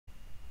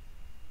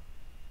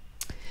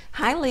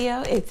Hi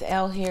Leo, it's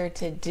Elle here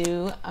to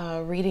do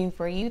a reading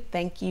for you.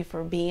 Thank you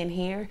for being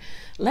here.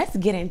 Let's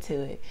get into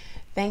it.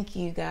 Thank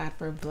you, God,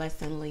 for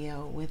blessing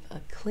Leo with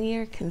a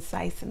clear,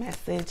 concise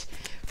message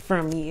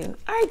from you.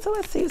 All right, so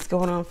let's see what's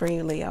going on for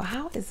you, Leo.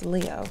 How is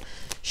Leo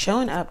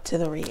showing up to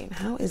the reading?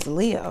 How is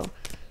Leo?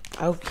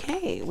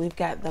 Okay, we've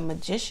got the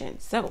Magician.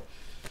 So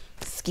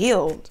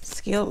skilled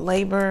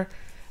labor.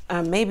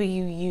 Maybe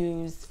you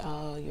use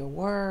your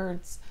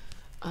words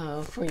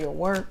for your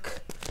work.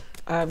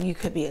 You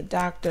could be a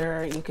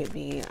doctor. You could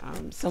be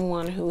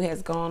someone who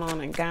has gone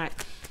on and got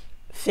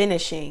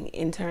finishing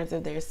in terms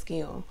of their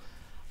skill.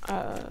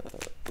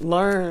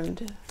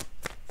 Learned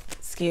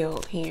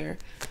skill here.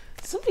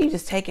 Some of you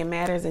just taking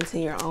matters into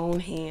your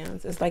own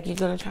hands. It's like you're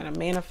going to try to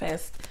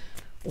manifest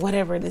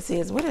whatever this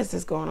is. What is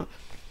this going on?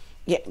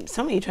 Yeah,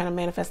 some of you trying to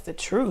manifest the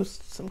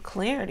truth, some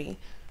clarity.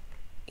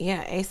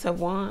 Yeah, Ace of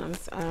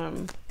Wands.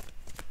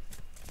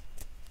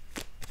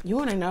 You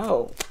want to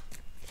know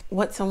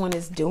what someone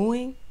is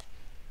doing.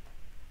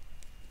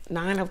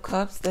 Nine of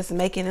Cups, that's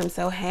making them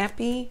so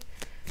happy.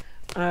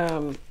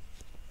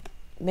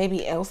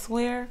 Maybe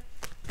elsewhere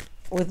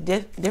with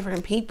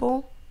different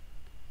people.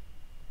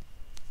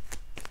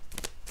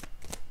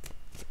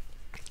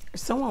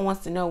 Someone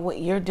wants to know what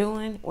you're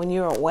doing when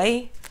you're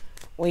away,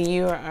 when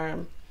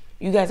you're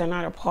you guys are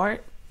not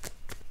apart.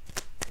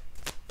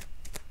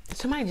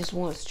 Somebody just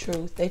wants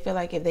truth. They feel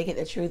like if they get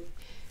the truth,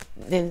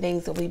 then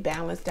things will be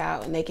balanced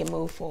out and they can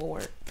move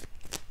forward.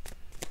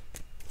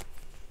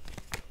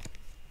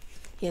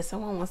 Yeah,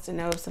 someone wants to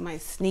know if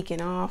somebody's sneaking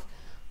off,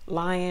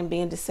 lying,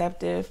 being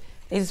deceptive.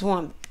 They just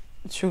want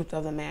the truth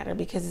of the matter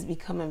because it's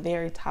becoming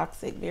very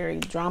toxic, very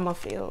drama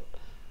filled.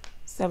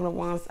 Seven of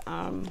Wands.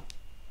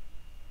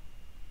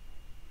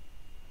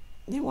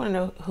 They want to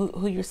know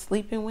who you're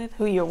sleeping with,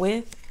 who you're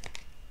with,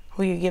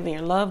 who you're giving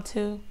your love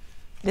to.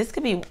 This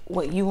could be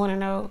what you want to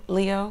know,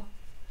 Leo.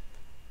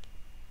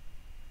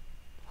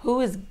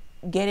 Who is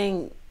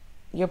getting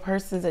your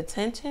person's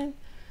attention?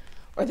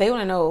 Or they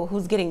want to know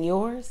who's getting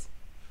yours?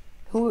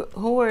 Who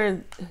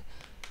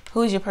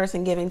is your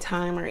person giving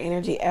time or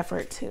energy,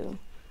 effort to?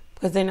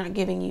 Because they're not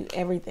giving you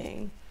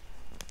everything.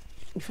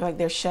 You feel like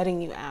they're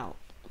shutting you out.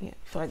 Yeah, you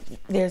feel like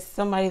there's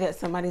somebody that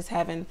somebody's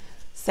having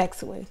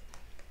sex with.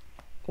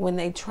 When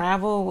they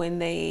travel, when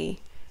they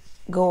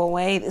go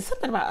away, there's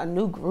something about a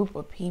new group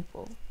of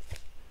people.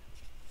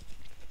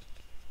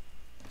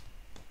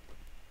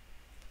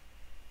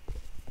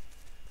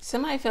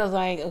 Somebody feels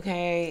like,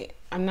 okay,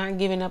 I'm not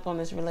giving up on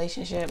this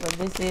relationship, but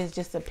this is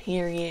just a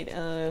period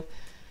of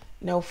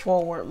no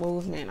forward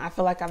movement. I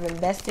feel like I've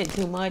invested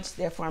too much,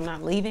 therefore I'm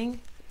not leaving.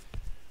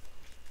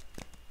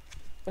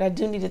 But I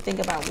do need to think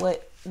about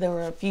what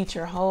the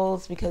future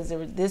holds because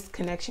this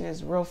connection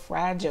is real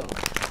fragile.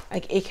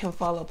 Like it can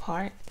fall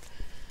apart.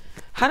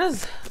 How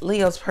does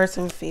Leo's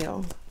person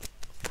feel?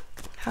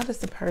 How does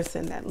the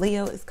person that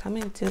Leo is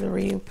coming to the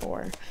reading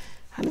for,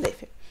 how do they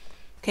feel?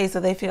 Okay,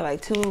 so they feel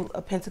like Two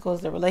of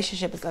Pentacles, the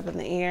relationship is up in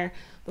the air,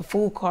 the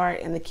Fool card,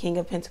 and the King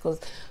of Pentacles.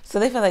 So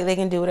they feel like they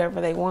can do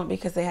whatever they want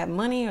because they have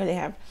money or they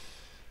have,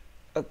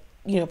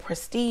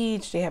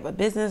 prestige, they have a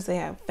business, they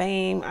have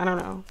fame. I don't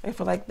know. They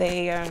feel like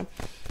they're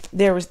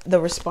the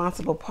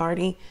responsible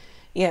party.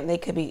 Yeah, they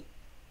could be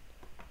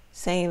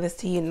saying this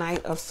to you,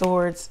 Knight of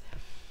Swords,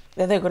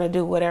 that they're going to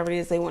do whatever it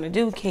is they want to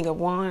do. King of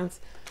Wands.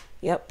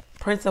 Yep.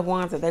 Prince of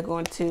Wands, that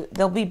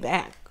they'll be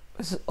back.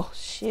 Oh,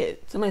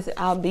 shit. Somebody said,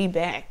 I'll be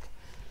back.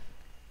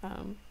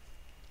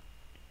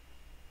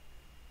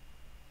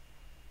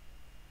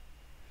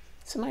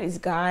 Somebody's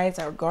guides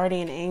or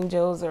guardian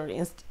angels or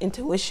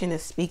intuition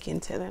is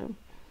speaking to them.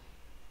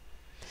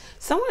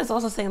 Someone is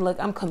also saying, look,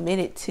 I'm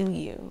committed to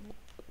you.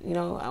 You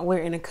know, we're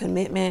in a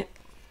commitment.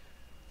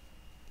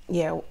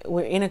 Yeah,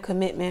 we're in a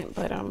commitment,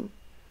 but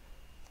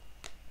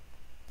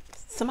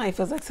somebody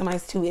feels like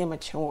somebody's too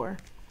immature.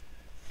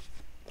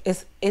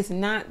 It's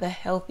not the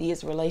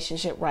healthiest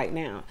relationship right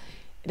now.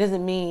 It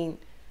doesn't mean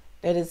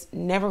that it's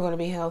never going to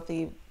be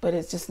healthy, but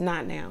it's just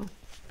not now.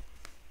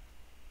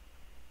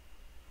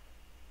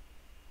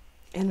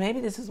 And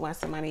maybe this is why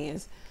somebody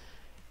is,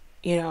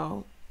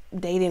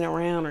 dating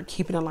around or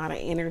keeping a lot of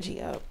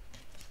energy up.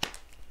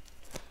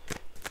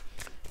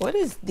 What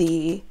is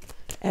the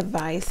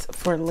advice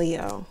for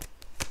Leo?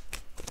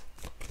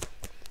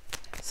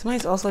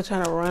 Somebody's also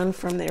trying to run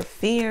from their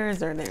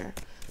fears or their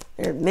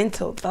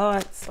mental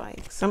thoughts,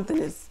 like something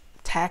is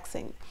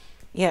taxing.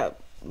 Yeah,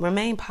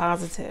 remain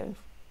positive.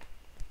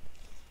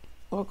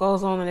 What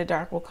goes on in the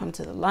dark will come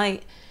to the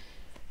light.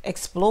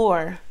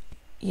 Explore.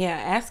 Yeah,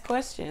 ask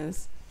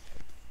questions.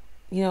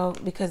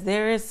 Because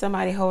there is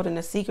somebody holding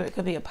a secret. It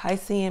could be a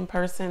Piscean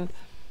person.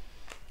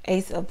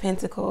 Ace of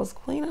Pentacles.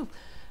 Queen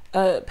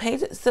of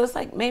Pages. So it's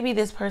like maybe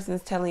this person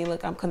is telling you,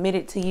 look, I'm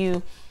committed to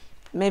you.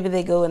 Maybe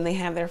they go and they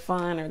have their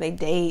fun or they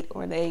date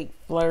or they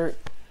flirt.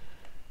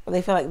 Or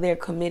they feel like they're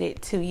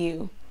committed to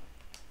you.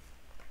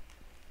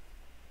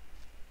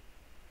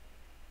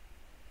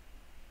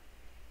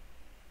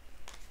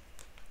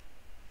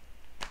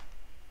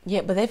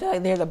 Yeah, but they feel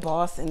like they're the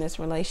boss in this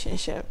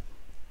relationship.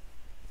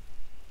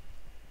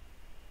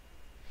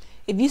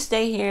 If you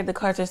stay here, the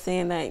cards are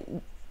saying that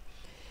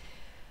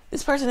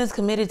this person is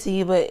committed to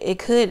you, but it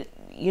could,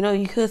 you know,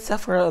 you could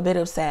suffer a bit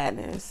of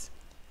sadness.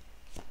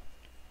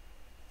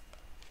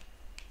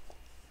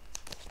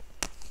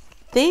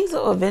 Things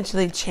will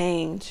eventually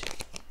change.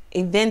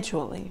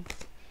 Eventually.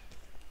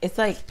 It's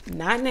like,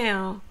 not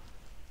now,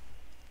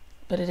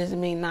 but it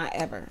doesn't mean not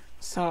ever.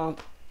 So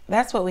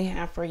that's what we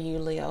have for you,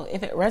 Leo.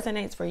 If it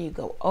resonates for you,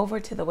 go over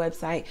to the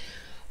website,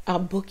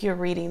 book your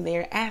reading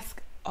there.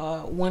 Ask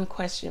one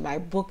question by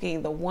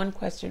booking the one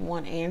question,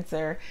 one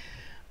answer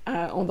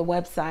on the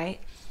website.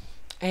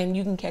 And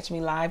you can catch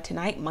me live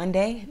tonight,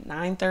 Monday,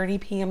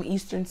 9:30 p.m.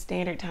 Eastern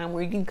Standard Time,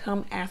 where you can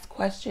come ask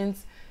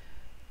questions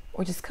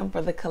or just come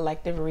for the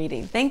collective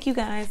reading. Thank you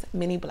guys.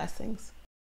 Many blessings.